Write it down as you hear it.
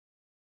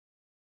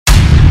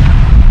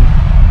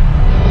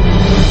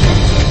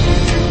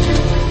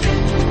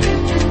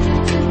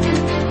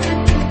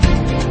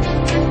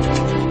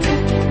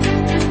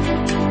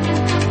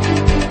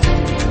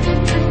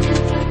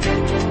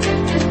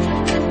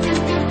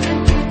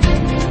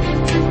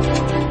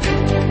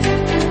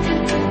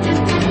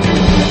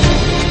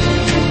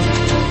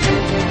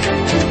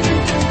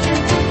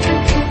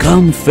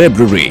Come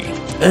February,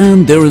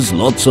 and there is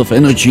lots of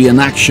energy and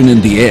action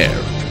in the air.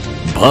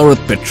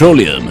 Bharat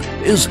Petroleum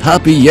is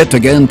happy yet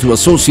again to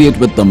associate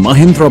with the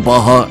Mahindra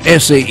Baja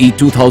SAE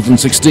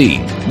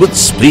 2016 with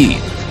Speed,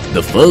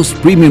 the first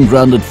premium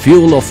branded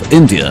fuel of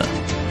India.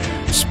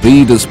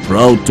 Speed is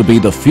proud to be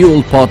the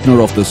fuel partner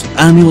of this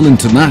annual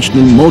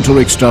International Motor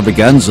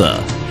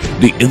Extravaganza,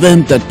 the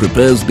event that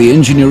prepares the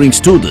engineering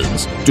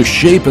students to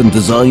shape and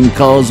design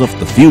cars of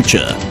the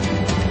future.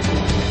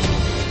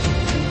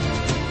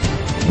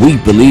 We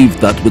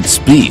believe that with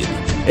Speed,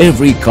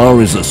 every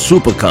car is a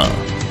supercar,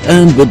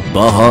 and with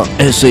Baja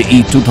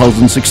SAE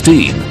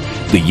 2016,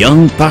 the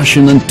young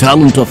passion and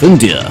talent of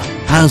India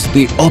has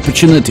the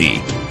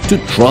opportunity to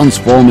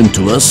transform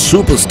into a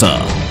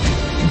superstar.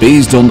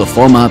 Based on the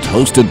format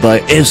hosted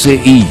by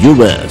SAE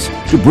US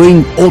to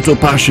bring auto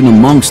passion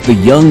amongst the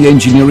young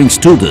engineering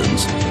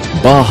students,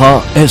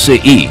 Baja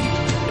SAE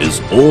is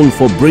all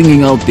for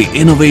bringing out the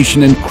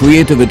innovation and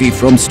creativity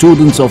from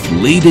students of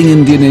leading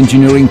Indian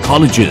engineering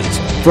colleges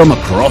from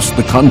across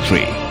the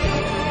country.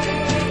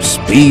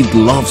 Speed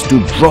loves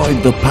to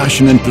drive the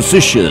passion and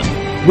precision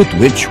with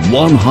which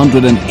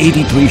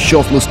 183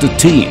 shortlisted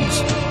teams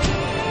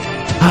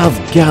have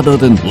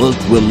gathered and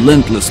worked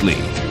relentlessly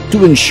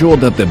to ensure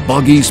that their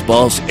buggies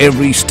pass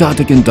every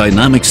static and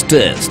dynamics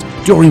test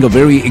during a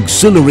very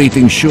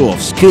exhilarating show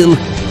of skill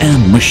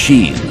and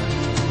machine.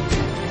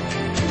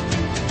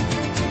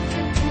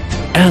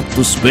 At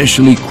the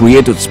specially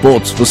created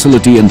sports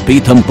facility in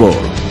Pithampur,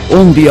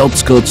 on the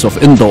outskirts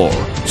of Indore,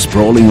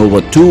 sprawling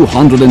over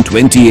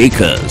 220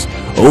 acres,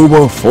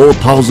 over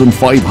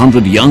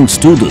 4,500 young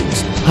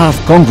students have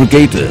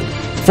congregated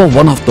for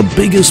one of the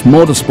biggest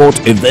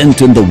motorsport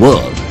event in the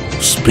world.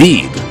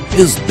 Speed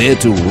is there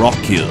to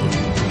rock you.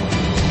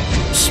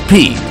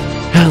 Speed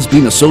has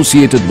been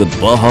associated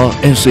with Baja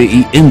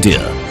SAE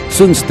India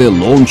since their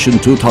launch in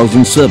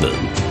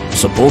 2007,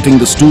 supporting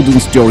the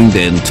students during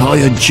their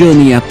entire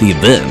journey at the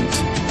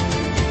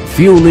event.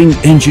 Fueling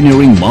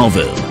engineering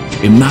marvel,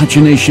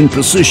 imagination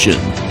precision,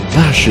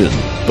 passion,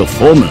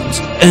 performance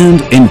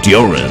and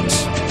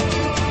endurance.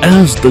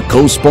 As the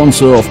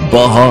co-sponsor of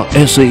Baja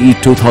SAE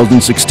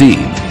 2016,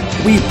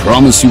 we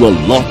promise you a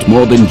lot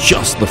more than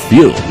just the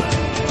fuel.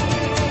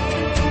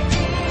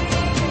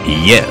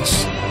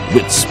 Yes,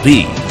 with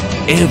Speed,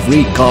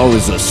 every car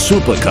is a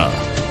supercar,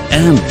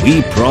 and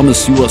we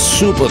promise you a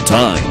super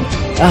time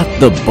at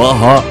the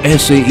Baja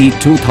SAE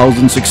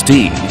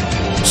 2016.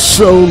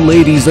 So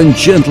ladies and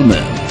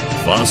gentlemen,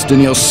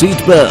 fasten your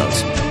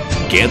seatbelts,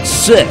 get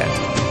set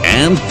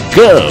and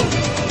go!